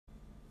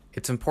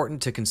It's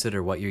important to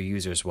consider what your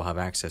users will have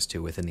access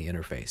to within the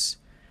interface.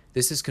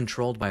 This is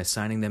controlled by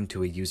assigning them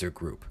to a user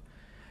group.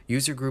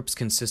 User groups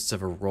consists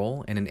of a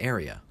role and an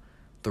area.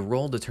 The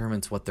role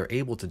determines what they're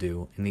able to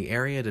do, and the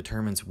area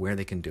determines where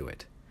they can do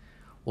it.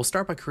 We'll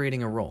start by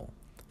creating a role.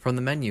 From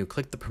the menu,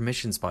 click the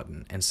Permissions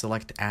button and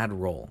select Add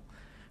Role.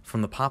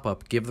 From the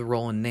pop-up, give the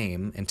role a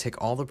name and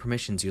tick all the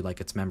permissions you'd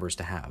like its members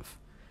to have.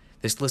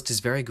 This list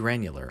is very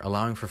granular,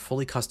 allowing for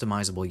fully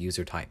customizable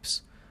user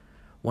types.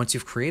 Once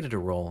you've created a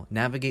role,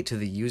 navigate to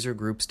the User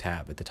Groups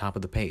tab at the top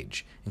of the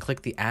page and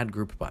click the Add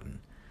Group button.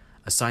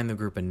 Assign the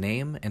group a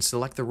name and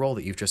select the role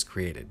that you've just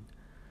created.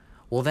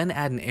 We'll then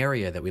add an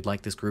area that we'd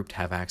like this group to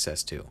have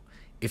access to.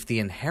 If the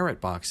Inherit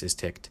box is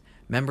ticked,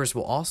 members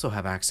will also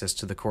have access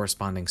to the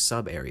corresponding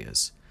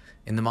sub-areas.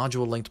 In the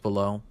module linked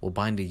below, we'll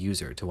bind a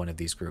user to one of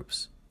these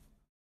groups.